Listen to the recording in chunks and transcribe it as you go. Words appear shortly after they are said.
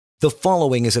The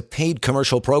following is a paid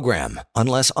commercial program.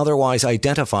 Unless otherwise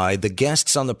identified, the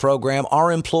guests on the program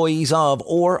are employees of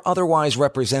or otherwise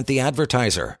represent the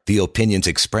advertiser. The opinions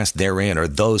expressed therein are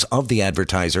those of the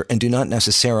advertiser and do not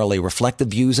necessarily reflect the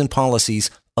views and policies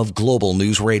of Global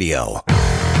News Radio.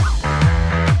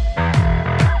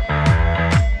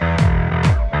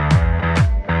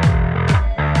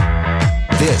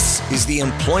 This is the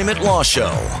Employment Law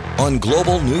Show on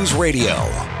Global News Radio.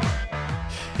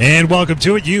 And welcome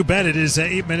to it. You bet. It is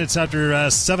 8 minutes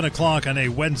after 7 o'clock on a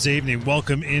Wednesday evening.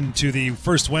 Welcome into the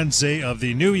first Wednesday of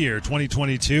the new year,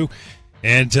 2022.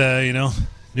 And,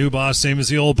 new boss, same as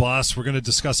the old boss. We're going to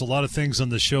discuss a lot of things on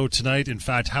the show tonight. In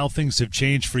fact, how things have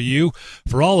changed for you,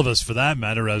 for all of us for that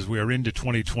matter, as we are into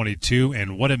 2022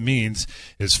 and what it means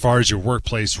as far as your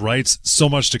workplace rights. So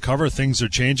much to cover. Things are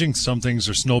changing. Some things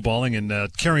are snowballing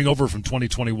and carrying over from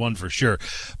 2021 for sure.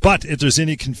 But if there's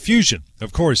any confusion,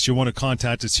 of course, you want to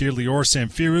contact us here. Lior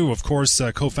Samfiru, of course,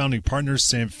 co-founding partners,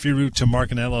 Samfiru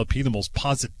Tamarkin LLP, the most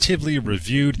positively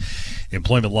reviewed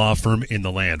employment law firm in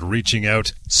the land. Reaching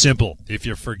out, simple. If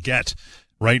you forget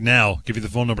right now, give you the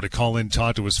phone number to call in,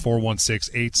 talk to us,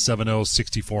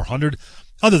 416-870-6400.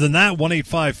 Other than that,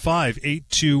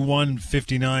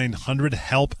 1-855-821-5900,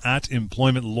 help at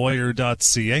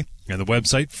employmentlawyer.ca. And the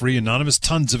website, free, anonymous,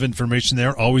 tons of information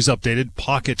there, always updated,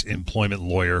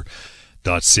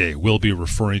 pocketemploymentlawyer.ca. We'll be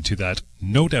referring to that,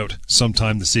 no doubt,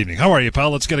 sometime this evening. How are you,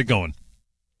 pal? Let's get it going.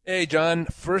 Hey, John,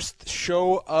 first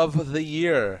show of the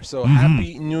year. So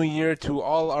Happy New Year to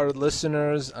all our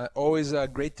listeners. Always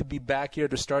great to be back here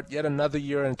to start yet another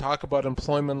year and talk about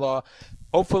employment law.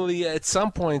 Hopefully, at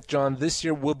some point, John, this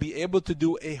year we'll be able to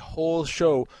do a whole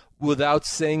show without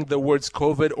saying the words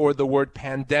COVID or the word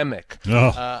pandemic.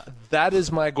 That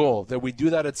is my goal, that we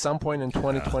do that at some point in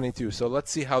 2022. So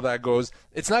let's see how that goes.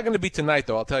 It's not going to be tonight,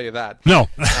 though, I'll tell you that. No.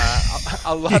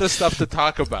 A lot of stuff to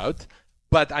talk about.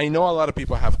 But I know a lot of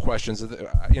people have questions.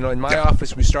 In my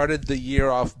office, we started the year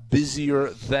off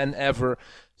busier than ever.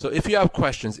 So if you have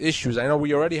questions, issues, I know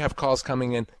we already have calls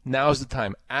coming in. Now's the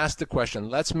time. Ask the question.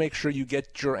 Let's make sure you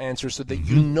get your answer so that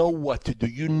you know what to do.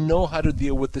 You know how to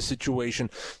deal with the situation.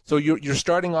 So you're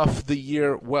starting off the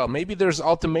year well. Maybe there's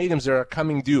ultimatums that are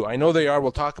coming due. I know they are.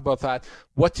 We'll talk about that.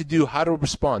 What to do, how to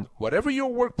respond. Whatever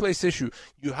your workplace issue,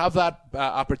 you have that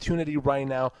opportunity right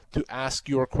now to ask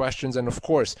your questions. And, of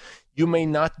course, you may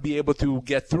not be able to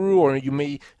get through, or you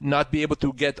may not be able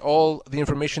to get all the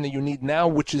information that you need now,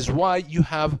 which is why you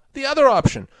have the other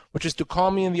option, which is to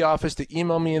call me in the office, to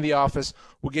email me in the office.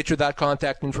 We'll get you that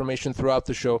contact information throughout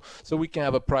the show so we can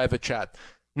have a private chat.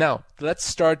 Now, let's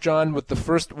start, John, with the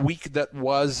first week that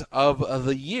was of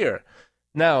the year.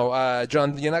 Now,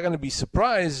 John, you're not going to be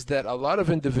surprised that a lot of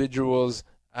individuals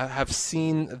have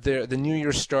seen the new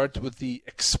year start with the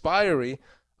expiry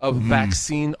of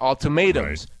vaccine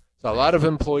ultimatums. Right. So a lot of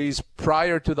employees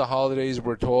prior to the holidays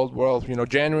were told, well,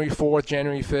 January 4th,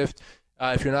 January 5th,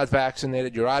 if you're not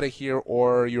vaccinated, you're out of here,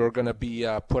 or you're going to be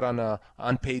put on a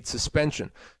unpaid suspension.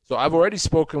 So I've already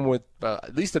spoken with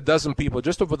at least a dozen people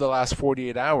just over the last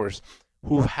 48 hours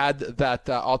who've had that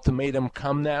ultimatum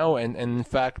come now. And in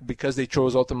fact, because they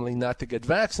chose ultimately not to get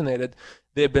vaccinated,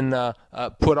 they've been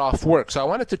put off work. So I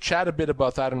wanted to chat a bit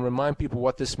about that and remind people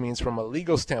what this means from a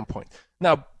legal standpoint.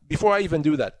 Now, before I even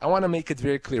do that, I want to make it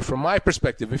very clear. From my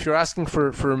perspective, if you're asking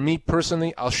for me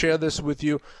personally, I'll share this with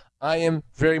you. I am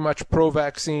very much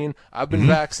pro-vaccine. I've been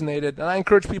vaccinated, and I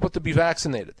encourage people to be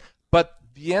vaccinated. But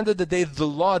at the end of the day, the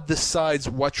law decides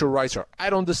what your rights are. I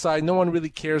don't decide. No one really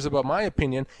cares about my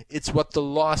opinion. It's what the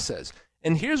law says.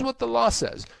 And here's what the law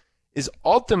says, is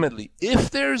ultimately,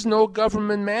 if there's no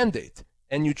government mandate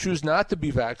and you choose not to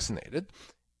be vaccinated,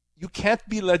 you can't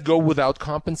be let go without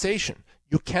compensation.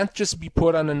 You can't just be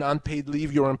put on an unpaid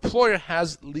leave. Your employer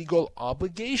has legal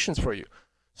obligations for you.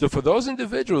 So for those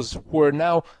individuals who are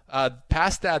now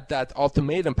past that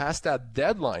ultimatum, past that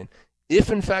deadline, if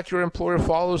in fact your employer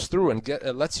follows through and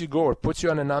lets you go or puts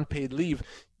you on an unpaid leave,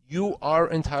 you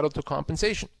are entitled to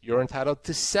compensation. You're entitled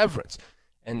to severance.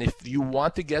 And if you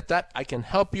want to get that, I can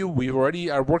help you. We already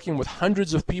are working with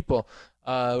hundreds of people,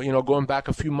 going back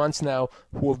a few months now,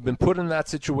 who have been put in that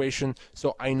situation.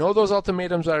 So I know those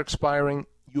ultimatums are expiring.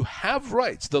 You have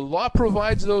rights. The law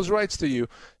provides those rights to you.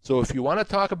 So if you want to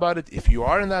talk about it, if you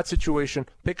are in that situation,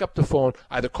 pick up the phone.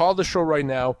 Either call the show right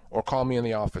now or call me in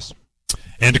the office.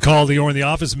 And to call Lior in the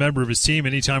office, a member of his team,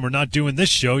 anytime we're not doing this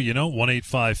show,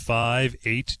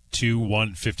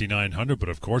 1-855-821-5900. But,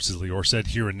 of course, as Lior said,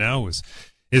 here and now is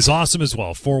awesome as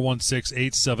well.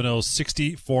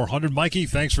 416-870-6400. Mikey,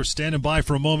 thanks for standing by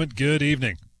for a moment. Good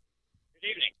evening. Good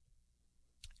evening.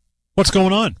 What's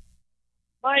going on?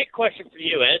 My question for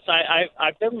you is,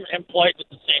 I've been employed with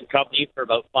the same company for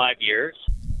about 5 years.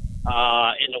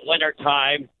 In the winter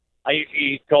time, I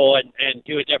usually go and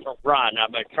do a different run.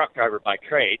 I'm a truck driver by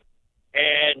trade.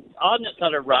 And on this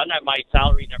other run, my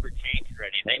salary never changed or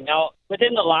anything. Now,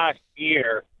 within the last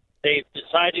year, they've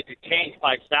decided to change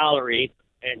my salary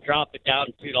and drop it down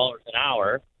to $2 an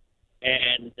hour.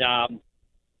 And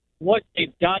what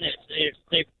they've done is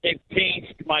they've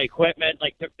changed my equipment,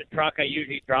 like took the truck I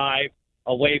usually drive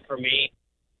away from me,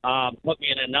 put me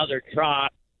in another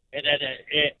truck, and then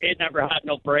it never had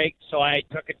no brakes, so I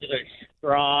took it to the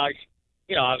garage.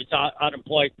 You know, I was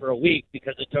unemployed for a week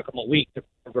because it took them a week to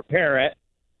repair it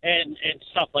and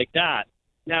stuff like that.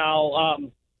 Now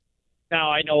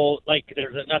I know, like,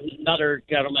 there's another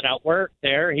gentleman at work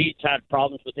there. He's had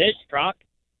problems with his truck,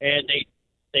 and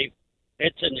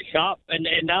it's in the shop, and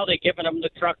now they're giving him the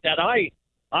truck that I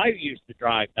used to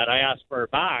drive that I asked for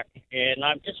back, and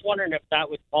I'm just wondering if that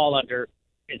would fall under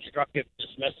constructive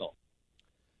dismissal.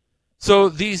 So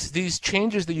these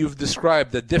changes that you've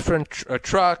described, the different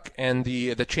truck and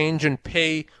the change in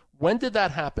pay, when did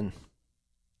that happen?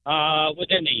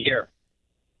 Within a year.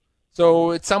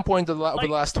 So at some point over the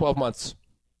last 12 months.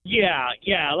 Yeah.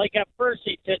 Like at first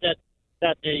they said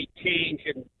that the change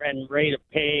in rate of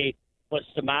pay was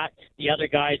to match the other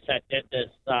guys that did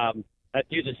this, that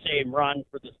do the same run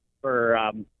for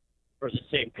the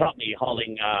same company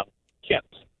hauling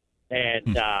chips,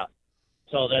 and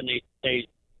so then they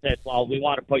said, well, we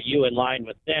want to put you in line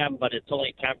with them, but it's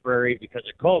only temporary because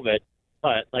of COVID.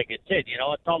 But like I said, you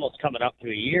know, it's almost coming up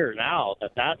to a year now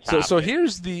that's happening. So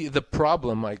here's the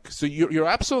problem, Mike. So you're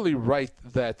absolutely right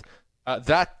that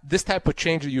this type of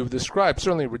change that you've described,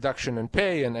 certainly reduction in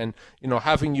pay and you know,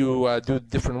 having you do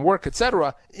different work,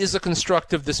 etc., is a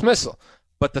constructive dismissal.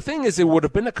 But the thing is, it would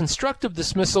have been a constructive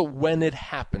dismissal when it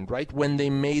happened, right? When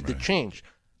they made the change.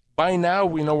 By now,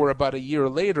 we know we're about a year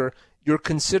later. You're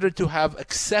considered to have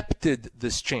accepted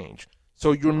this change.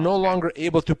 So you're no longer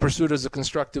able to pursue it as a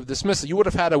constructive dismissal. You would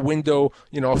have had a window,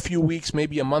 you know, a few weeks,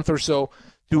 maybe a month or so,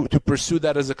 to pursue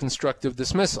that as a constructive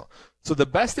dismissal. So the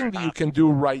best thing that you can do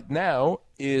right now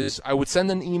is I would send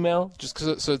an email, just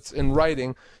so it's in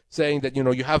writing, saying that, you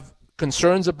know, you have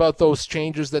concerns about those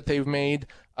changes that they've made,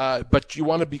 but you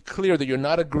want to be clear that you're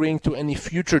not agreeing to any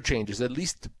future changes. At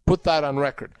least put that on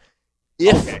record.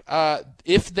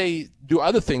 If they do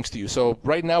other things to you, so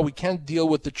right now we can't deal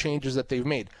with the changes that they've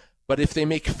made, but if they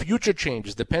make future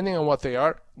changes, depending on what they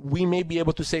are, we may be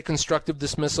able to say constructive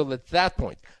dismissal at that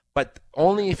point. But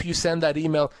only if you send that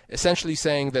email essentially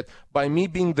saying that by me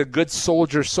being the good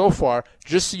soldier so far,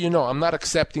 just so you know, I'm not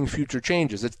accepting future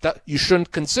changes. You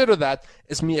shouldn't consider that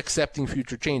as me accepting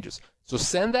future changes. So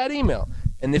send that email.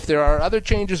 And if there are other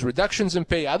changes, reductions in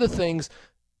pay, other things,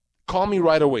 call me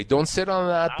right away. Don't sit on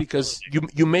that because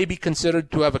you may be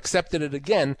considered to have accepted it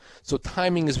again. So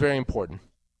timing is very important.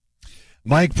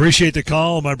 Mike, appreciate the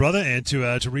call, my brother, and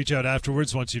to reach out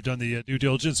afterwards once you've done the due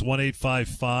diligence.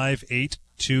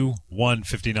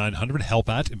 1-855-821-5900. Help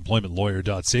at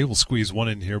employmentlawyer.ca. We'll squeeze one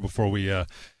in here before we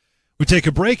take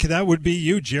a break. That would be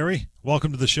you, Jerry.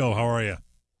 Welcome to the show. How are you?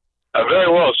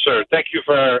 Very well, sir. Thank you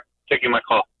for taking my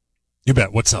call. You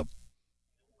bet. What's up?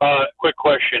 Quick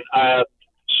question.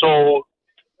 So,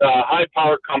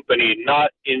 high-power company,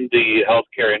 not in the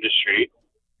healthcare industry.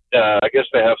 I guess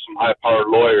they have some high-powered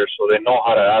lawyers, so they know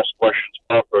how to ask questions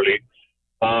properly.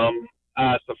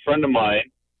 Asked a friend of mine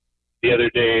the other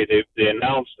day, they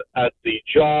announced at the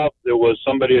job there was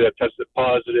somebody that tested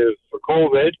positive for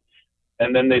COVID,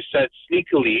 and then they said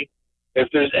sneakily, if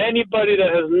there's anybody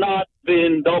that has not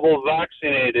been double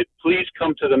vaccinated, please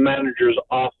come to the manager's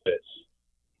office.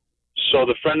 So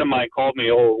the friend of mine called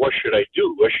me, oh, what should I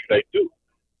do? What should I do?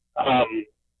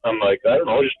 I'm like, I don't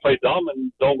know, just play dumb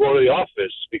and don't go to the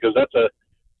office, because that's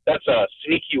a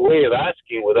sneaky way of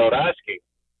asking without asking.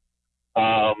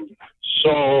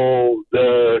 So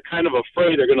they're kind of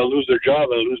afraid they're going to lose their job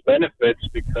and lose benefits,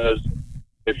 because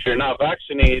if you're not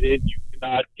vaccinated, you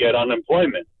cannot get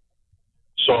unemployment.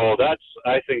 So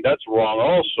I think that's wrong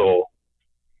also,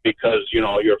 because, you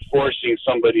know, you're forcing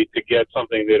somebody to get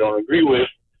something they don't agree with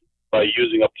by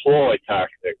using a ploy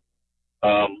tactic.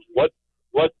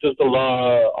 What does the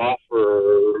law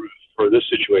offer for this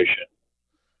situation?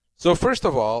 So first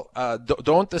of all,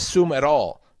 don't assume at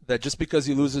all that just because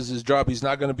he loses his job, he's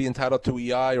not going to be entitled to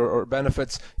EI or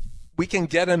benefits. We can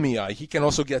get him EI. He can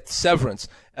also get severance.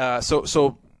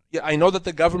 So yeah, I know that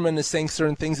the government is saying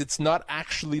certain things. It's not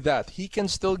actually that. He can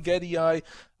still get EI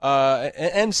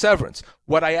and severance.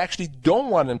 What I actually don't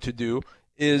want him to do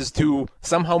is to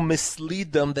somehow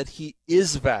mislead them that he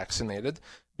is vaccinated,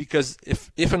 because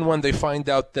if and when they find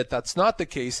out that that's not the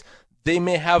case, they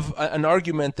may have an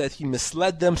argument that he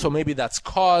misled them, so maybe that's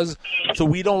cause. So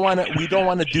we don't want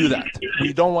to do that.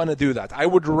 We don't want to do that. I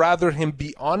would rather him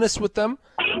be honest with them.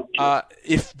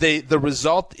 If the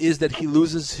result is that he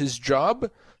loses his job,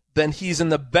 then he's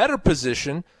in a better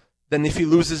position than if he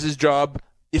loses his job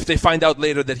if they find out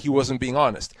later that he wasn't being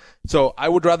honest. So I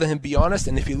would rather him be honest,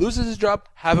 and if he loses his job,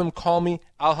 have him call me.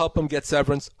 I'll help him get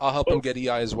severance. I'll help him get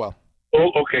EI as well.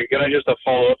 Oh, okay. Can I just a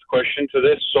follow-up question to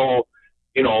this? So,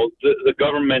 the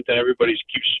government and everybody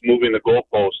keeps moving the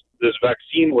goalpost. This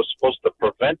vaccine was supposed to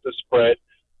prevent the spread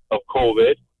of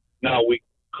COVID. Now, we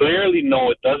clearly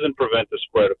know it doesn't prevent the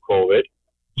spread of COVID.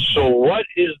 So what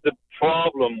is the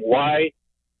problem? Why,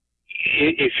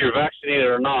 if you're vaccinated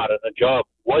or not at a job,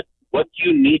 what do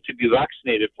you need to be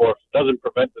vaccinated for if it doesn't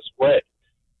prevent the spread?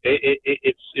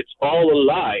 It's all a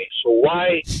lie. So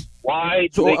why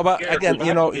do they care again,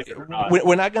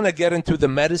 we're not going to get into the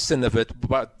medicine of it,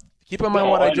 but keep in mind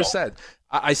what I just said.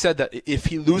 I said that if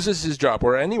he loses his job,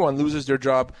 or anyone loses their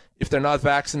job, if they're not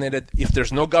vaccinated, if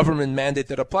there's no government mandate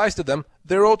that applies to them,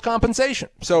 they're owed compensation.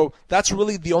 So that's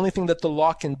really the only thing that the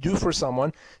law can do for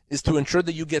someone, is to ensure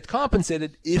that you get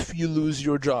compensated if you lose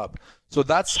your job. So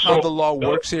that's how the law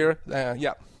works here.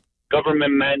 Yeah.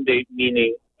 Government mandate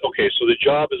meaning, okay, so the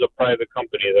job is a private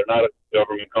company. They're not a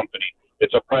government company.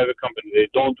 It's a private company. They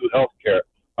don't do healthcare.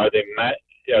 Are they mandated?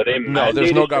 No,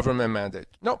 there's no government mandate.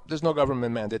 No, there's no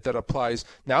government mandate that applies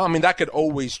now. I mean, that could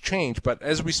always change, but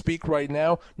as we speak right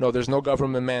now, no, there's no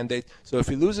government mandate. So if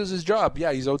he loses his job,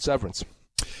 yeah, he's owed severance.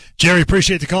 Jerry,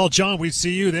 appreciate the call. John, we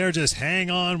see you there. Just hang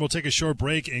on. We'll take a short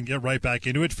break and get right back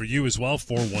into it for you as well.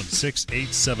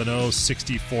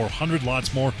 416-870-6400.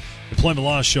 Lots more. Employment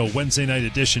Law Show Wednesday night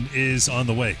edition is on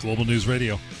the way. Global News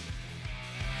Radio.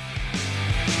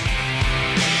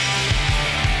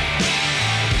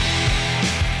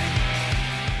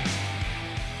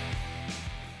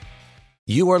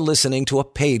 You are listening to a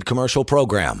paid commercial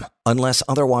program. Unless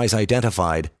otherwise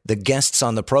identified, the guests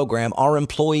on the program are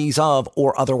employees of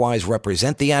or otherwise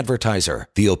represent the advertiser.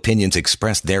 The opinions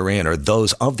expressed therein are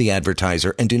those of the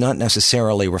advertiser and do not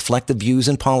necessarily reflect the views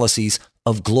and policies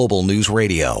of Global News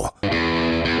Radio.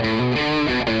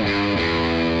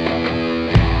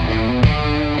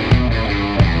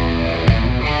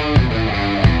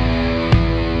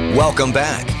 Welcome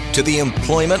back to the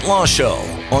Employment Law Show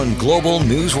on Global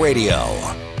News Radio.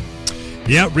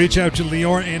 Yeah, reach out to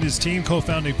Lior and his team,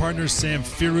 co-founding partners Sam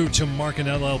Firu, Tumarkin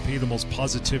LLP, the most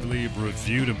positively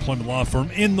reviewed employment law firm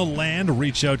in the land.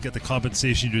 Reach out, get the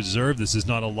compensation you deserve. This is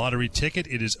not a lottery ticket.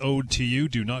 It is owed to you.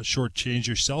 Do not shortchange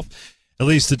yourself. At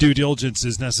least the due diligence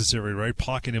is necessary, right?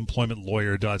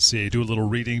 Pocketemploymentlawyer.ca. Do a little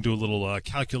reading, do a little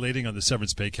calculating on the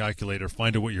severance pay calculator.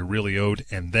 Find out what you're really owed,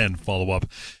 and then follow up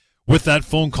with that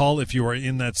phone call if you are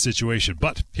in that situation.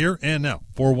 But here and now,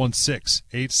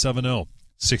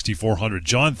 416-870-6400.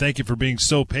 John, thank you for being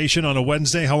so patient on a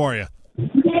Wednesday. How are you?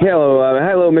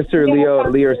 Hello, Mr. Leo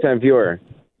Sanfior.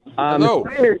 Hello.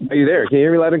 Are you there? Can you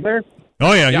hear me loud and clear?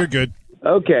 Oh, yeah, you're good.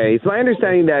 Okay, it's my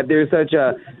understanding that there's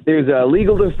a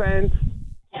legal defense,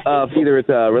 either it's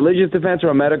a religious defense or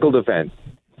a medical defense.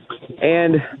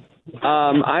 And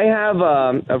I have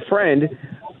a friend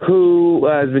who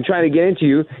has been trying to get into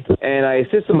you, and I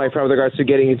assisted my friend with regards to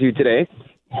getting into you today.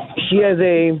 She has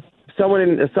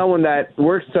someone that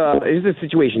works. Here's the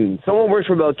situation: someone works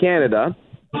for Bell Canada,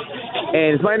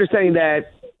 and it's my understanding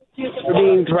that they're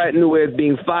being threatened with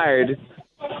being fired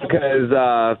because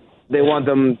they want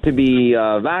them to be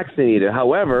vaccinated.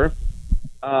 However,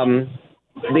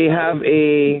 they have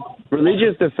a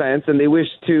religious defense, and they wish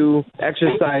to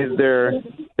exercise their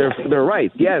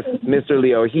rights. Yes, Mr.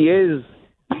 Leo, he is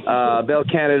Bell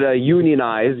Canada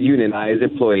unionized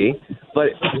employee.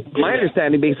 But my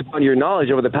understanding, based upon your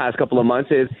knowledge over the past couple of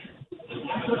months, is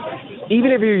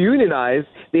even if you're unionized,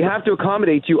 they have to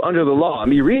accommodate you under the law and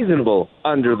be reasonable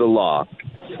under the law.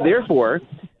 Therefore,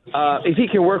 if he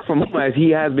can work from home as he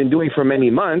has been doing for many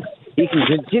months, he can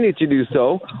continue to do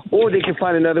so, or they can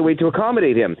find another way to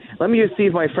accommodate him. Let me just see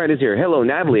if my friend is here. Hello,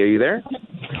 Natalie, are you there?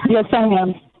 Yes, I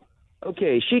am.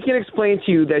 Okay, she can explain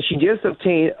to you that she just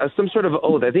obtained some sort of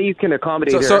oath. I think you can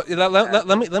accommodate her. So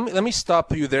let me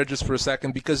stop you there just for a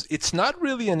second, because it's not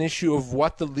really an issue of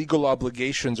what the legal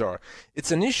obligations are.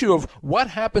 It's an issue of what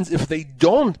happens if they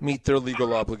don't meet their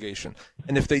legal obligation.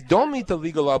 And if they don't meet the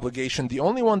legal obligation, the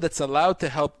only one that's allowed to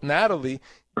help Natalie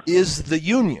is the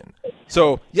union.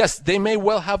 So, yes, they may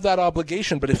well have that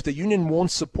obligation, but if the union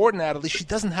won't support Natalie, she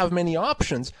doesn't have many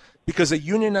options, because a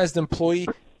unionized employee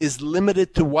is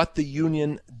limited to what the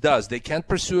union does. They can't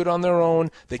pursue it on their own.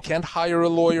 They can't hire a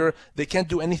lawyer. They can't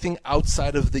do anything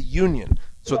outside of the union.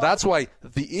 So that's why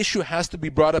the issue has to be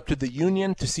brought up to the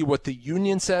union to see what the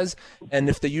union says. And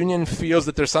if the union feels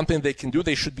that there's something they can do,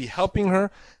 they should be helping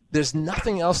her. There's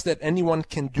nothing else that anyone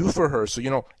can do for her.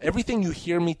 So, everything you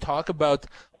hear me talk about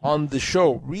on the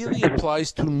show really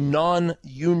applies to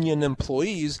non-union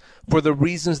employees for the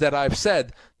reasons that I've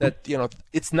said. That,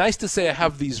 it's nice to say I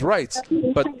have these rights,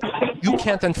 but you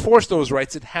can't enforce those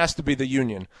rights. It has to be the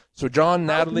union. So, John,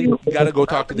 Natalie, you got to go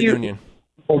talk to the union.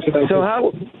 So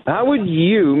how would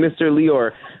you, Mr.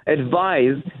 Lior,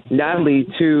 advise Natalie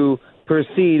to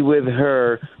proceed with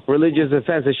her religious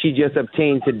offense that she just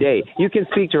obtained today? You can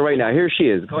speak to her right now. Here she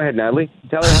is. Go ahead, Natalie.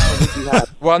 Tell her how you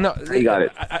have. Well, no, you got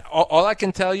it. All I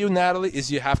can tell you, Natalie, is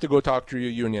you have to go talk to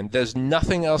your union. There's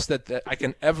nothing else that I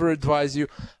can ever advise you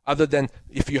other than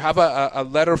if you have a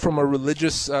letter from a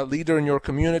religious leader in your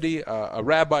community, a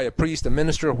rabbi, a priest, a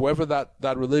minister, whoever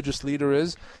that religious leader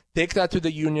is, take that to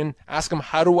the union. Ask them,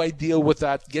 how do I deal with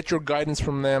that? Get your guidance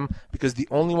from them, because the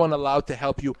only one allowed to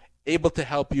help you, able to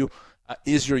help you,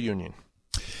 is your union.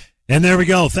 And there we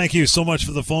go. Thank you so much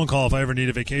for the phone call. If I ever need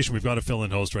a vacation, we've got a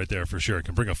fill-in host right there for sure. I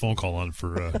can bring a phone call on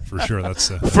for sure. That's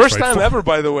first time ever,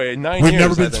 by the way. 9 years. We've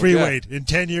never been three-way. Yeah. In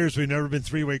 10 years, we've never been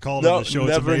three-way called on the show.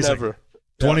 It's amazing. Never.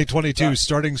 2022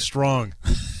 starting strong.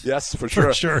 Yes, for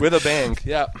sure. With a bang.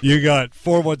 Yeah. You got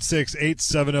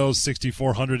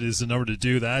 416-870-6400 is the number to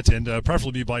do that, and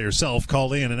preferably by yourself.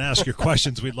 Call in and ask your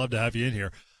questions. We'd love to have you in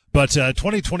here. But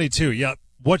 2022, yeah.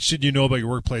 What should you know about your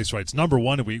workplace rights? Number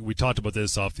one, we talked about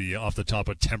this off the top,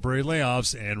 but temporary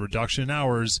layoffs and reduction in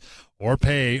hours or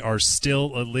pay are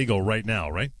still illegal right now,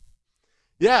 right?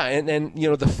 Yeah, and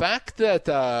the fact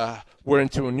that we're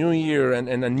into a new year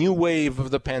and a new wave of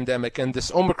the pandemic and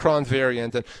this Omicron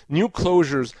variant and new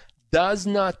closures does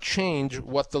not change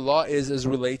what the law is as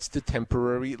relates to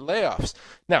temporary layoffs.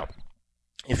 Now,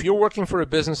 if you're working for a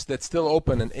business that's still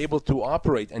open and able to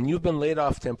operate and you've been laid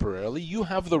off temporarily, you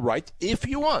have the right, if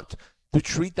you want, to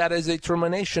treat that as a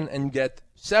termination and get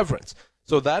severance.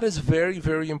 So that is very,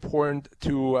 very important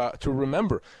to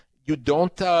remember. You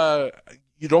don't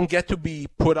get to be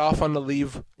put off on the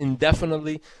leave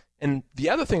indefinitely. And the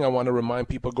other thing I want to remind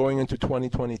people going into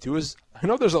 2022 is, I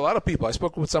know there's a lot of people, I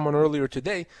spoke with someone earlier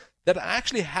today, that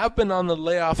actually have been on the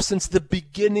layoff since the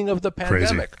beginning of the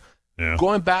pandemic. Crazy. Yeah.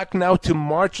 Going back now to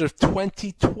March of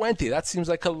 2020, that seems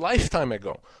like a lifetime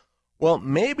ago. Well,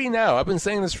 maybe now, I've been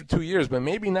saying this for 2 years, but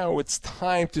maybe now it's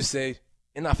time to say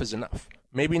enough is enough.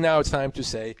 Maybe now it's time to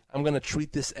say, I'm going to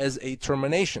treat this as a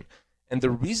termination. And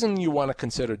the reason you want to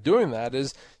consider doing that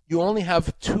is you only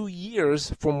have 2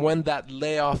 years from when that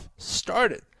layoff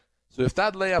started. So if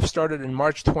that layoff started in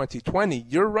March 2020,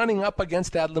 you're running up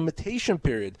against that limitation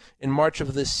period in March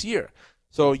of this year.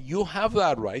 So you have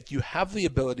that right. You have the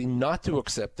ability not to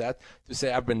accept that, to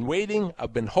say, I've been waiting,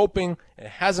 I've been hoping, it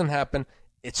hasn't happened.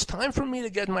 It's time for me to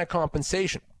get my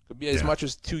compensation. Could be as much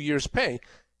as 2 years' pay,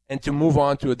 and to move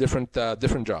on to a different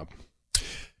job.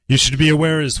 You should be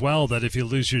aware as well that if you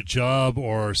lose your job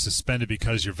or suspended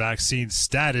because your vaccine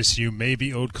status, you may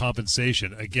be owed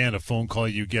compensation. Again, a phone call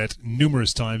you get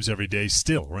numerous times every day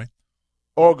still, right?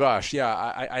 Oh, gosh,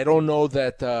 yeah. I don't know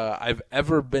that I've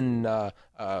ever been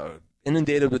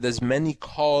inundated with as many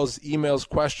calls, emails,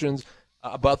 questions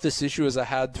about this issue as I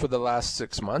had for the last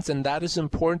 6 months, and that is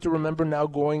important to remember now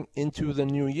going into the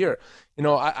new year.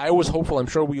 I was hopeful, I'm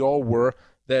sure we all were,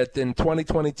 that in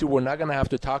 2022 we're not going to have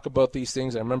to talk about these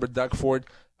things. I remember Doug Ford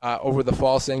over the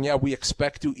fall saying, we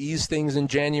expect to ease things in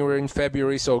January and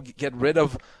February, so get rid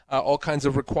of all kinds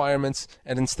of requirements,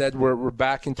 and instead we're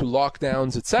back into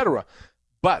lockdowns, etc.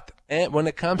 But when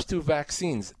it comes to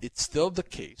vaccines, it's still the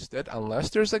case that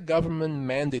unless there's a government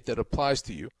mandate that applies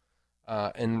to you,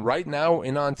 and right now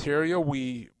in Ontario,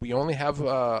 we only have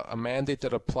a mandate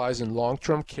that applies in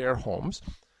long-term care homes.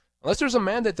 Unless there's a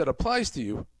mandate that applies to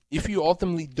you, if you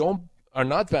ultimately are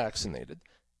not vaccinated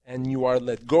and you are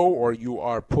let go or you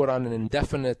are put on an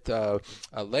indefinite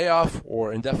layoff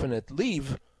or indefinite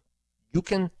leave, you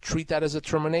can treat that as a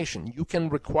termination. You can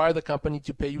require the company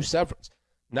to pay you severance.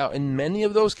 Now, in many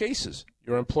of those cases,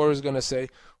 your employer is going to say,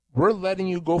 we're letting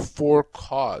you go for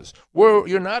cause.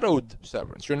 You're not owed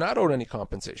severance. You're not owed any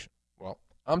compensation. Well,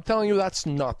 I'm telling you that's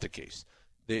not the case.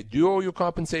 They do owe you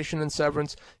compensation and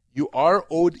severance. You are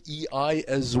owed EI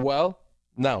as well.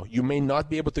 Now, you may not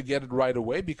be able to get it right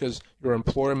away because your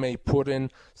employer may put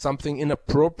in something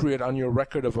inappropriate on your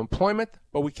record of employment,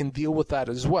 but we can deal with that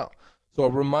as well. So a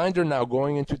reminder now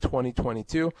going into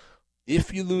 2022,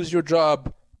 if you lose your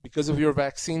job because of your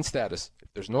vaccine status,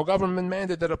 if there's no government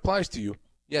mandate that applies to you,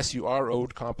 yes, you are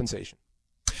owed compensation.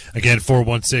 Again,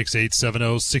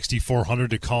 416-870-6400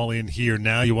 to call in here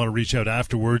now. You want to reach out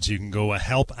afterwards, you can go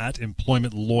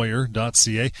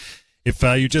help@employmentlawyer.ca. If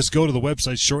you just go to the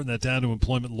website, shorten that down to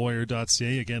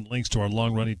employmentlawyer.ca. Again, links to our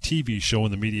long-running TV show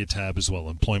in the media tab as well,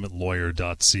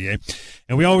 employmentlawyer.ca.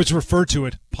 And we always refer to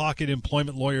it,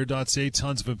 pocketemploymentlawyer.ca.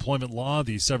 Tons of employment law.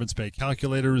 The severance pay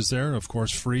calculator is there, of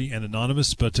course, free and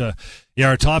anonymous. But,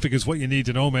 our topic is what you need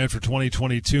to know, man, for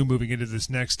 2022, moving into this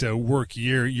next work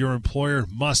year. Your employer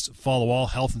must follow all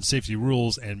health and safety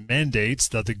rules and mandates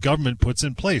that the government puts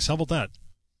in place. How about that?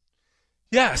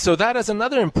 Yeah, so that is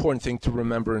another important thing to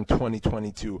remember in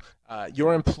 2022.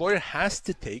 Your employer has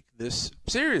to take this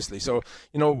seriously. So,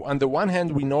 on the one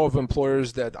hand, we know of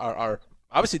employers that are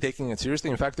obviously taking it seriously.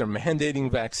 In fact, they're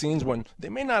mandating vaccines when they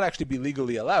may not actually be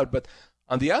legally allowed. But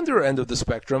on the other end of the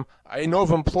spectrum, I know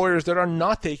of employers that are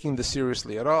not taking this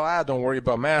seriously at all. Don't worry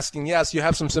about masking. Yes, you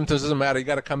have some symptoms, doesn't matter. You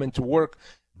got to come into work.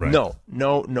 Right.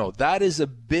 No. That is a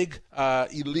big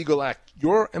illegal act.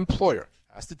 Your employer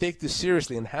has to take this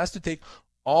seriously and has to take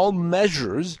all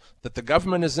measures that the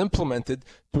government has implemented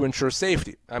to ensure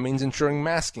safety. That means ensuring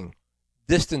masking,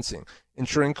 distancing,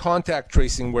 ensuring contact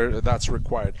tracing where that's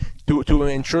required, to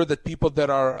ensure that people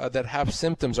that have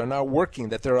symptoms are not working,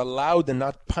 that they're allowed and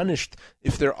not punished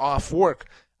if they're off work,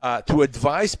 to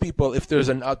advise people if there's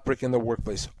an outbreak in the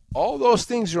workplace. All those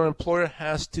things your employer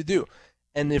has to do.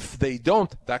 And if they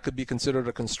don't, that could be considered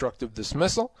a constructive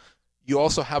dismissal. You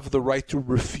also have the right to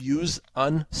refuse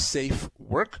unsafe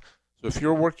work. So if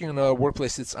you're working in a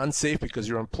workplace that's unsafe because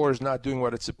your employer is not doing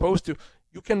what it's supposed to,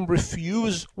 you can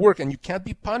refuse work and you can't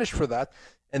be punished for that.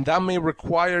 And that may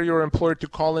require your employer to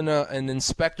call in an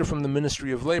inspector from the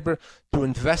Ministry of Labor to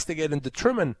investigate and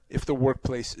determine if the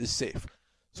workplace is safe.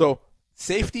 So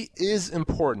safety is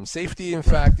important. Safety, in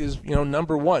fact, is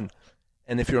number one.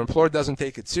 And if your employer doesn't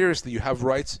take it seriously, you have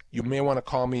rights. You may want to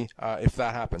call me if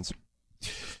that happens.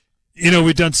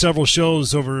 We've done several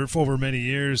shows over many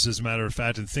years, as a matter of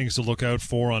fact, and things to look out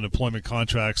for on employment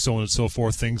contracts, so on and so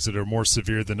forth, things that are more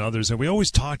severe than others. And we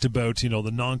always talked about, the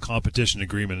non-competition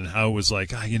agreement and how it was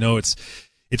like,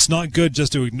 it's not good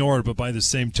just to ignore it, but by the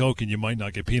same token, you might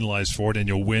not get penalized for it and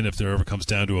you'll win if there ever comes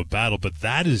down to a battle. But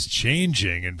that is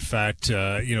changing. In fact,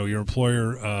 your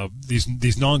employer,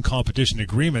 these non-competition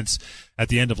agreements at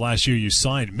the end of last year you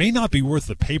signed may not be worth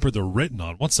the paper they're written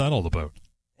on. What's that all about?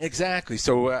 Exactly.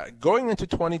 So going into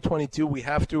 2022, we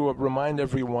have to remind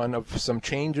everyone of some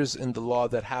changes in the law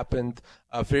that happened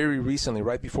very recently,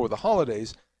 right before the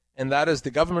holidays. And that is the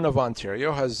government of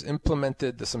Ontario has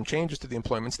implemented some changes to the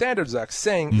Employment Standards Act,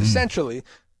 saying essentially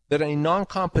that a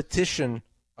non-competition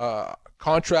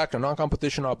contract, a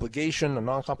non-competition obligation, a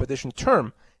non-competition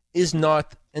term is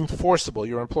not enforceable.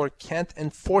 Your employer can't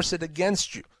enforce it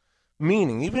against you.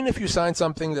 Meaning, even if you sign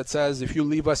something that says if you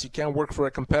leave us, you can't work for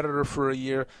a competitor for a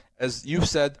year, as you've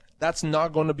said, that's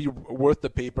not going to be worth the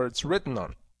paper it's written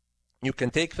on. You can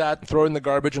take that, throw it in the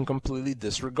garbage, and completely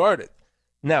disregard it.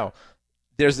 Now,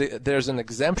 there's an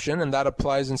exemption, and that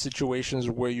applies in situations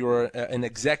where you're an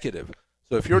executive.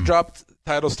 So if your job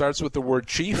title starts with the word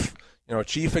chief,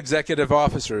 chief executive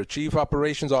officer, chief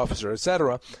operations officer,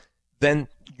 etc., then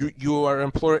your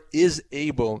employer is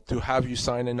able to have you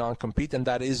sign a non-compete, and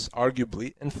that is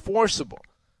arguably enforceable.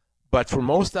 But for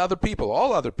most other people,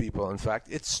 all other people, in fact,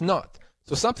 it's not.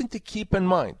 So something to keep in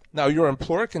mind. Now, your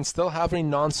employer can still have a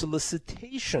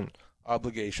non-solicitation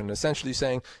obligation, essentially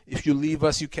saying, if you leave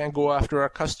us, you can't go after our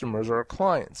customers or our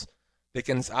clients. They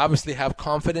can obviously have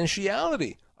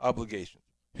confidentiality obligations.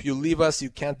 If you leave us,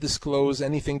 you can't disclose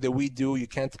anything that we do. You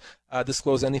can't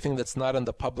disclose anything that's not in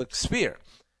the public sphere.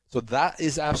 So that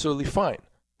is absolutely fine.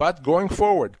 But going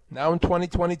forward, now in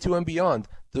 2022 and beyond,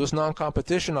 those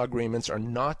non-competition agreements are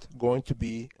not going to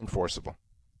be enforceable.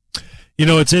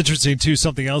 It's interesting, too.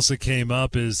 Something else that came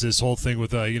up is this whole thing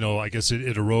with, I guess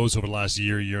it arose over the last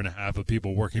year and a half of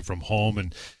people working from home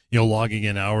and, logging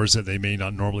in hours that they may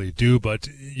not normally do. But,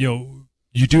 you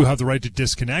do have the right to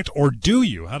disconnect, or do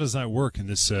you? How does that work in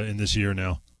this year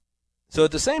now? So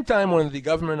at the same time, when the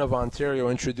government of Ontario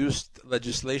introduced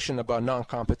legislation about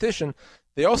non-competition,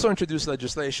 they also introduced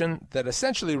legislation that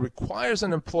essentially requires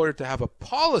an employer to have a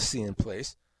policy in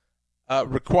place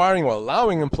requiring or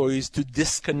allowing employees to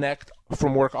disconnect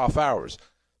from work off hours.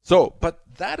 So, but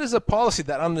that is a policy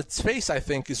that on its face I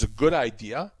think is a good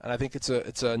idea, and I think it's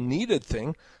a needed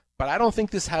thing, but I don't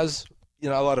think this has a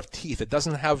lot of teeth. It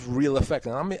doesn't have real effect,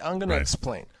 and I'm going to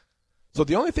explain. So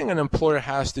the only thing an employer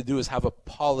has to do is have a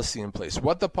policy in place.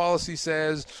 What the policy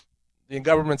says, the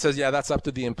government says, yeah, that's up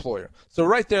to the employer. So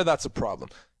right there, that's a problem.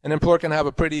 An employer can have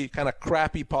a pretty kind of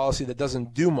crappy policy that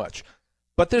doesn't do much.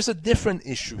 But there's a different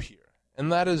issue here, and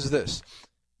that is this.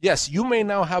 Yes, you may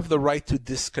now have the right to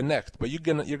disconnect, but you're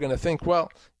gonna think,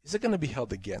 well, is it going to be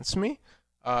held against me?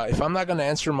 If I'm not going to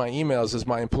answer my emails, is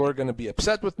my employer going to be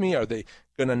upset with me? Are they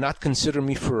going to not consider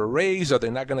me for a raise? Are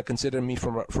they not going to consider me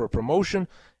for a promotion?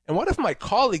 And what if my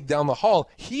colleague down the hall,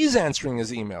 he's answering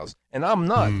his emails and I'm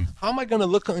not? How am I going to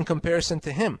look in comparison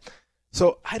to him?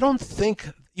 So I don't think,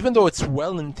 even though it's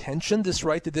well-intentioned, this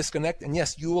right to disconnect, and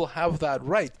yes, you will have that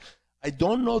right, I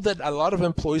don't know that a lot of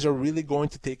employees are really going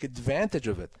to take advantage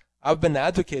of it. I've been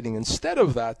advocating instead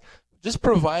of that, just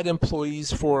provide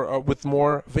employees with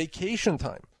more vacation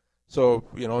time. So,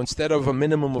 instead of a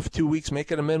minimum of 2 weeks,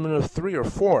 make it a minimum of 3 or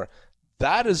 4.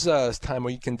 That is a time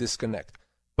where you can disconnect.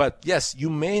 But yes, you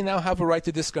may now have a right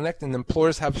to disconnect, and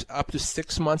employers have up to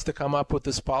 6 months to come up with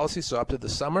this policy, so up to the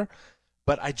summer.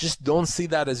 But I just don't see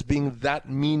that as being that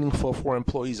meaningful for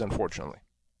employees, unfortunately.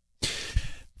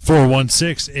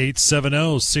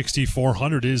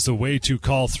 416-870-6400 is the way to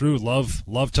call through.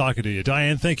 Love talking to you.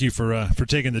 Diane, thank you for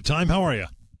taking the time. How are you?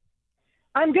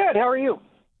 I'm good. How are you?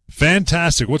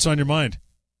 Fantastic. What's on your mind?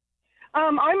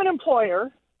 I'm an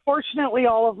employer. Fortunately,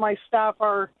 all of my staff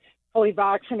are fully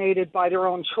vaccinated by their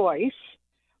own choice.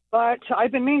 But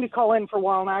I've been meaning to call in for a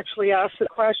while and actually ask the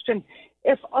question,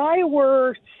 if I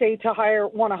were, say,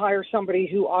 want to hire somebody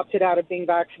who opted out of being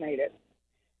vaccinated,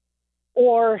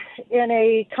 or in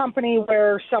a company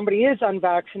where somebody is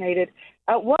unvaccinated,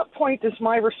 at what point does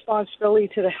my responsibility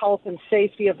to the health and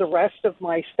safety of the rest of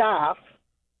my staff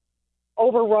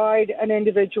override an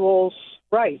individual's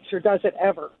rights, or does it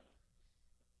ever?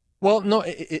 Well, no,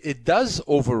 it does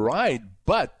override,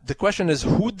 but the question is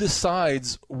who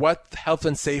decides what health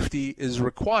and safety is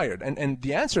required? And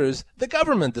the answer is the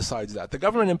government decides that. The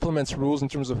government implements rules in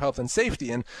terms of health and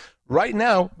safety. And right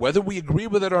now, whether we agree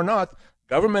with it or not,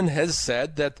 government has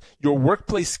said that your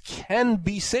workplace can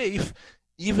be safe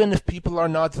even if people are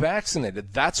not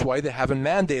vaccinated. That's why they haven't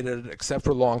mandated it except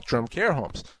for long-term care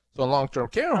homes. So in long-term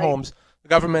care homes, the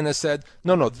government has said,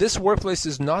 no, this workplace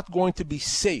is not going to be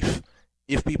safe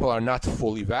if people are not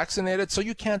fully vaccinated, so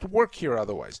you can't work here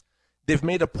otherwise. They've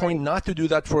made a point not to do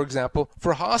that, for example,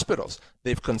 for hospitals.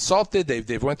 They've consulted,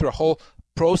 they've went through a whole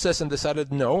process and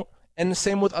decided no, and the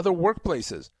same with other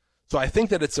workplaces. So I think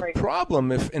that it's a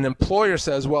problem if an employer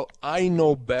says, well, I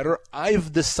know better,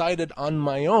 I've decided on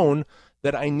my own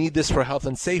that I need this for health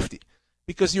and safety.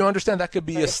 Because you understand that could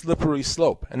be a slippery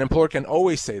slope. An employer can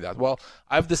always say that. Well,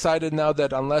 I've decided now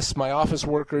that unless my office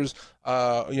workers,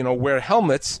 wear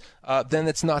helmets, then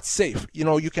it's not safe.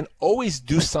 You can always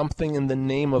do something in the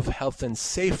name of health and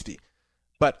safety.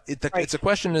 But it's a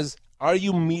question is, are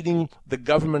you meeting the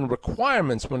government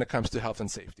requirements when it comes to health and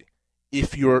safety?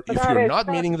 If you're not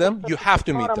meeting them, you have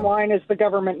to meet them. Bottom line is the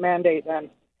government mandate then.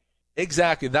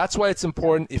 Exactly. That's why it's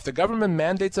important. If the government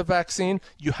mandates a vaccine,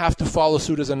 you have to follow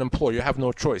suit as an employer. You have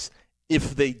no choice.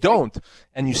 If they don't,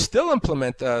 and you still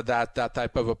implement that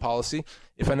type of a policy,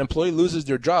 if an employee loses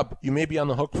their job, you may be on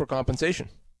the hook for compensation.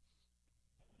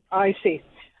 I see.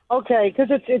 Okay,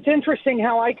 because it's interesting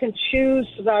how I can choose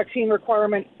the vaccine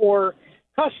requirement for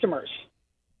customers,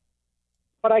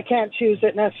 but I can't choose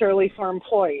it necessarily for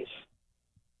employees.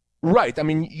 Right. I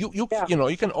mean, you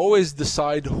can always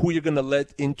decide who you're going to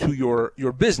let into your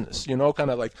business,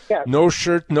 kind of like no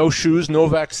shirt, no shoes, no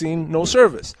vaccine, no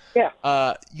service. Yeah.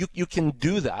 You can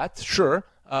do that, sure.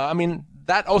 I mean,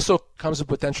 that also comes with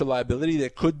potential liability. There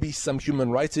could be some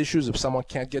human rights issues if someone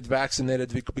can't get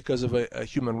vaccinated because of a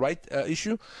human right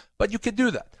issue, but you could do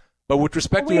that. But with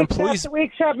respect to employees... We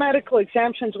accept medical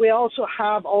exemptions. We also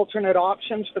have alternate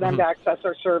options for them to access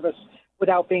our service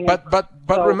without being...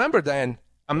 But remember, Diane,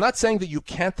 I'm not saying that you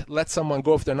can't let someone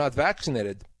go if they're not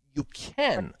vaccinated. You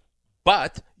can,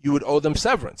 but you would owe them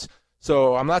severance.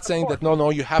 So I'm not saying that, no,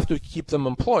 you have to keep them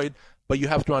employed, but you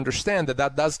have to understand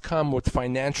that does come with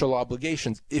financial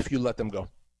obligations if you let them go.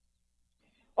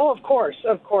 Oh, of course.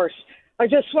 I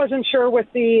just wasn't sure with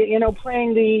the,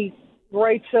 playing the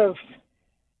rights of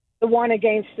the one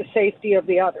against the safety of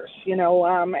the others,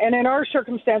 and in our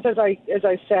circumstance, as I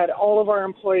said, all of our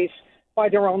employees by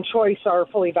their own choice are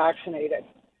fully vaccinated.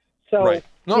 So, right.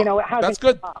 No, it hasn't that's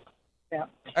good. come up. Yeah.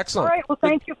 Excellent. All right. Well,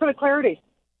 thank you for the clarity.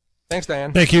 Thanks,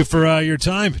 Diane. Thank you for your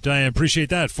time, Diane. Appreciate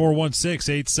that.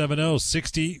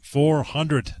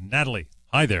 416-870-6400. Natalie,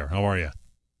 hi there. How are you?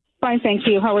 Fine, thank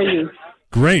you. How are you?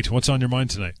 Great. What's on your mind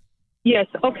tonight? Yes.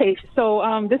 Okay. So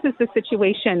this is the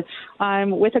situation.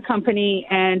 I'm with a company,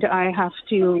 and I have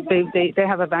to. They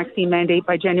have a vaccine mandate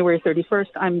by January 31st.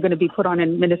 I'm going to be put on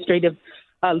administrative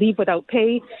leave without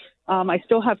pay. I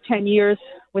still have 10 years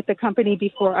with the company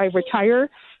before I retire.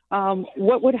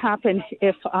 What would happen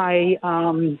if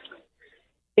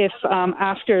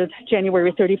after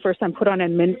January 31st I'm put on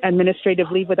administrative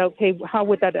leave without pay? How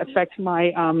would that affect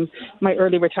my my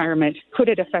early retirement? Could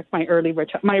it affect my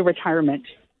my retirement?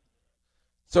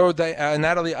 So,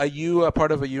 Natalie, are you a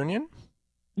part of a union?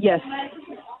 Yes.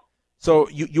 So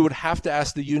you would have to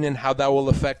ask the union how that will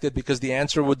affect it, because the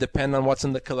answer would depend on what's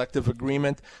in the collective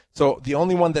agreement. So the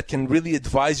only one that can really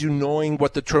advise you, knowing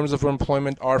what the terms of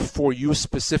employment are for you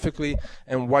specifically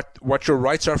and what your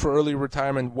rights are for early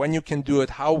retirement, when you can do it,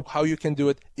 how you can do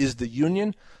it, is the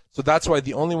union. So that's why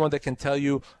the only one that can tell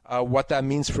you what that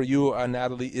means for you,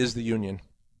 Natalie, is the union.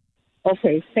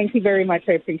 Okay. Thank you very much.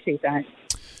 I appreciate that.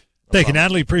 Thank you,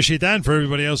 Natalie. Appreciate that. And for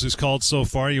everybody else who's called so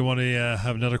far, you want to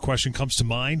have another question comes to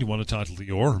mind, you want to talk to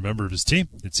Lior, a member of his team,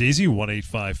 it's easy,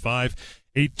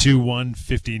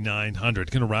 1-855-821-5900. Going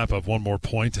to wrap up one more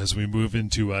point as we move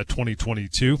into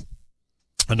 2022.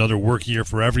 Another work year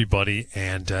for everybody,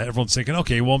 and everyone's thinking,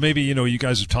 okay, well, maybe, you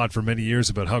guys have taught for many years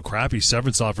about how crappy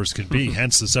severance offers can be,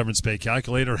 hence the severance pay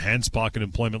calculator, hence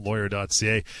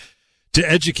pocketemploymentlawyer.ca, to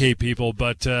educate people,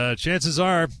 but chances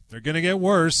are they're going to get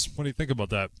worse. What do you think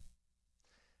about that?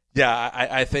 Yeah,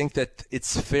 I think that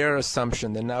it's a fair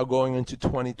assumption that now going into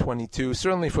 2022,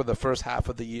 certainly for the first half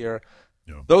of the year,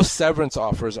 those severance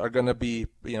offers are going to be,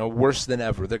 worse than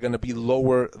ever. They're going to be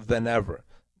lower than ever.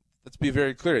 Let's be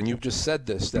very clear, and you've just said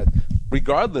this, that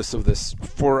regardless of this,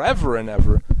 forever and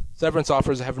ever, severance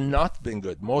offers have not been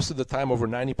good. Most of the time, over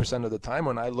 90% of the time,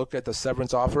 when I look at the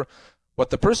severance offer, what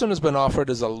the person has been offered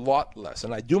is a lot less,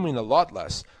 and I do mean a lot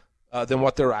less, than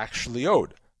what they're actually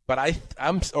owed. But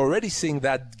I'm already seeing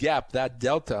that gap, that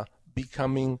delta,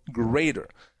 becoming greater.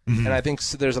 Mm-hmm. And I think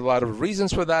there's a lot of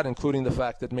reasons for that, including the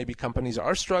fact that maybe companies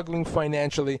are struggling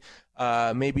financially,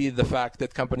 maybe the fact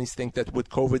that companies think that with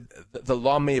COVID, the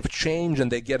law may have changed and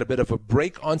they get a bit of a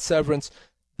break on severance.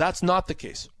 That's not the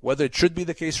case. Whether it should be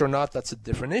the case or not, that's a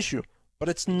different issue. But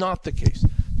it's not the case.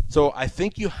 So I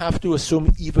think you have to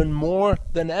assume even more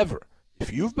than ever,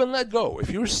 if you've been let go, if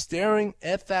you're staring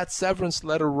at that severance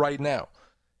letter right now,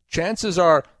 chances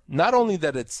are not only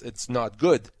that it's not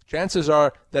good, chances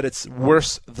are that it's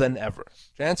worse than ever.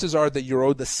 Chances are that you're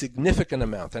owed a significant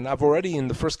amount. And I've already, in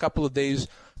the first couple of days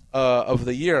of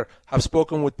the year, have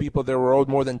spoken with people that were owed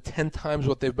more than 10 times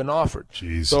what they've been offered.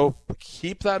 Jeez. So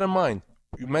keep that in mind.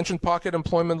 You mentioned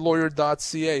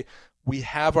pocketemploymentlawyer.ca. We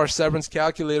have our severance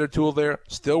calculator tool there.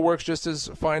 Still works just as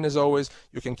fine as always.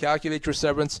 You can calculate your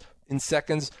severance in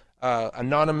seconds,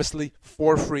 anonymously,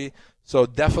 for free. So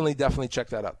definitely check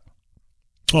that out.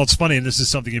 Well, it's funny, and this is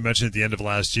something you mentioned at the end of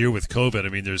last year with COVID. I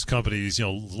mean, there's companies,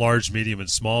 large, medium, and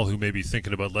small, who may be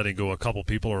thinking about letting go a couple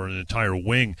people or an entire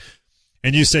wing.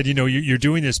 And you said, you're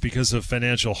doing this because of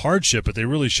financial hardship, but they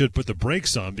really should put the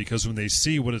brakes on, because when they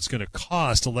see what it's going to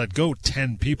cost to let go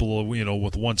 10 people,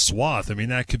 with one swath, I mean,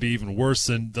 that could be even worse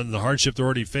than the hardship they're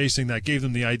already facing that gave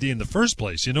them the idea in the first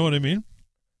place. You know what I mean?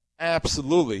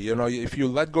 Absolutely. If you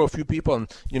let go a few people and,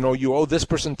 you owe this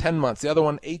person 10 months, the other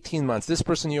one 18 months, this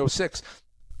person you owe 6,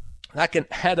 that can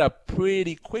add up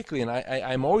pretty quickly. And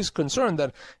I'm always concerned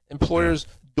that employers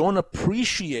don't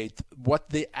appreciate what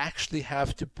they actually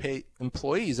have to pay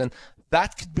employees. And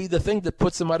that could be the thing that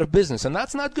puts them out of business. And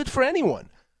that's not good for anyone.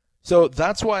 So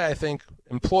that's why I think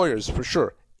employers, for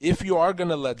sure, if you are going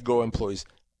to let go employees,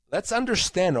 let's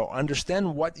understand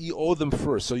what you owe them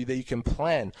first so that you can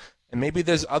plan. And maybe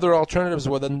there's other alternatives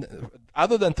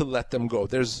other than to let them go.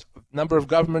 There's a number of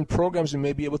government programs you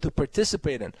may be able to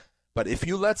participate in. But if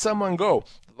you let someone go,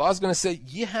 the law is going to say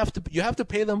you have to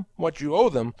pay them what you owe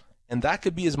them, and that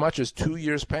could be as much as 2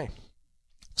 years' pay.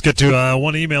 Let's get to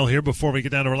one email here before we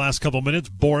get down to our last couple minutes.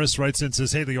 Boris writes in and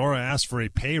says, "Hey, Lior, I asked for a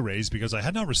pay raise because I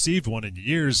had not received one in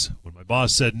years. When my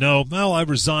boss said no, well, I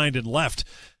resigned and left.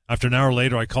 After an hour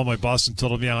later, I called my boss and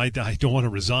told him, I don't want to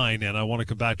resign and I want to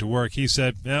come back to work. He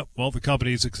said, yeah, well, the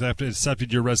company's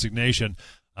accepted your resignation.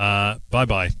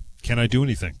 Bye-bye. Can I do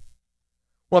anything?"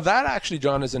 Well, that actually,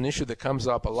 John, is an issue that comes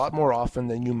up a lot more often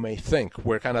than you may think,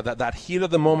 where kind of that heat of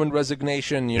the moment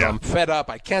resignation, I'm fed up,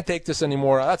 I can't take this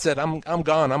anymore, that's it, I'm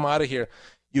gone, I'm out of here.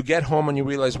 You get home and you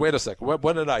realize, wait a second,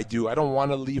 what did I do? I don't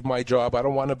want to leave my job, I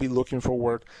don't want to be looking for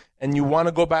work, and you want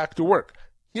to go back to work.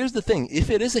 Here's the thing, if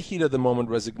it is a heat of the moment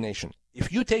resignation,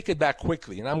 if you take it back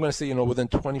quickly, and I'm going to say, within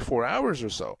 24 hours or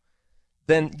so,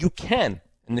 then you can.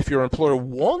 And if your employer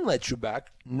won't let you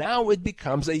back, now it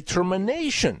becomes a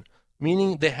termination,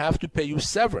 meaning they have to pay you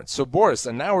severance. So, Boris,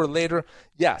 an hour later,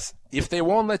 yes, if they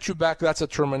won't let you back, that's a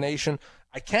termination.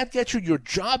 I can't get you your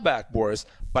job back, Boris,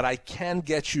 but I can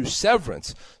get you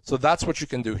severance. So that's what you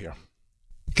can do here.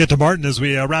 Get to Martin as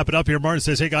we wrap it up here. Martin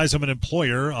says, "Hey, guys, I'm an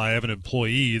employer. I have an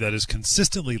employee that is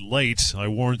consistently late. I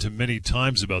warned him many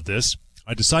times about this.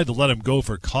 I decided to let him go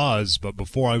for cause, but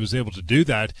before I was able to do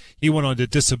that, he went on to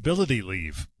disability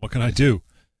leave. What can I do?"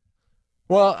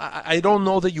 Well, I don't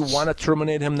know that you want to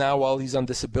terminate him now while he's on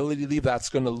disability leave. That's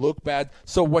going to look bad.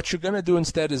 So what you're going to do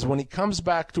instead is when he comes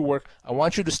back to work, I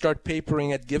want you to start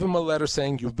papering it. Give him a letter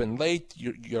saying you've been late,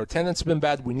 your attendance has been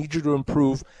bad, we need you to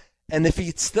improve. And if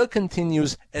he still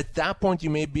continues, at that point you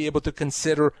may be able to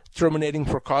consider terminating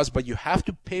for cause, but you have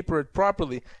to paper it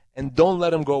properly and don't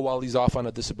let him go while he's off on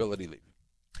a disability leave.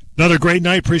 Another great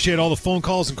night. Appreciate all the phone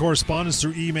calls and correspondence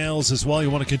through emails as well. You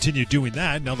want to continue doing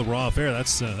that. Now that we're off air,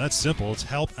 that's simple. It's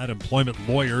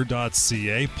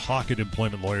help@employmentlawyer.ca.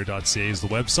 Pocketemploymentlawyer.ca is the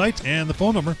website. And the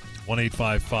phone number,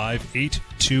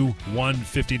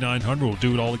 1-855-821-5900. We'll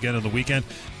do it all again on the weekend.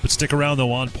 But stick around,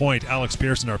 though, on point. Alex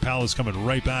Pearson, our pal, is coming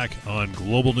right back on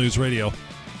Global News Radio.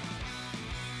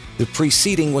 The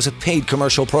preceding was a paid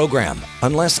commercial program.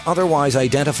 Unless otherwise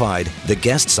identified, the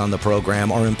guests on the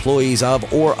program are employees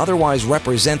of or otherwise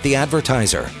represent the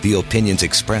advertiser. The opinions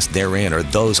expressed therein are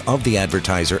those of the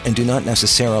advertiser and do not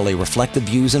necessarily reflect the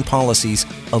views and policies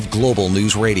of Global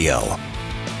News Radio.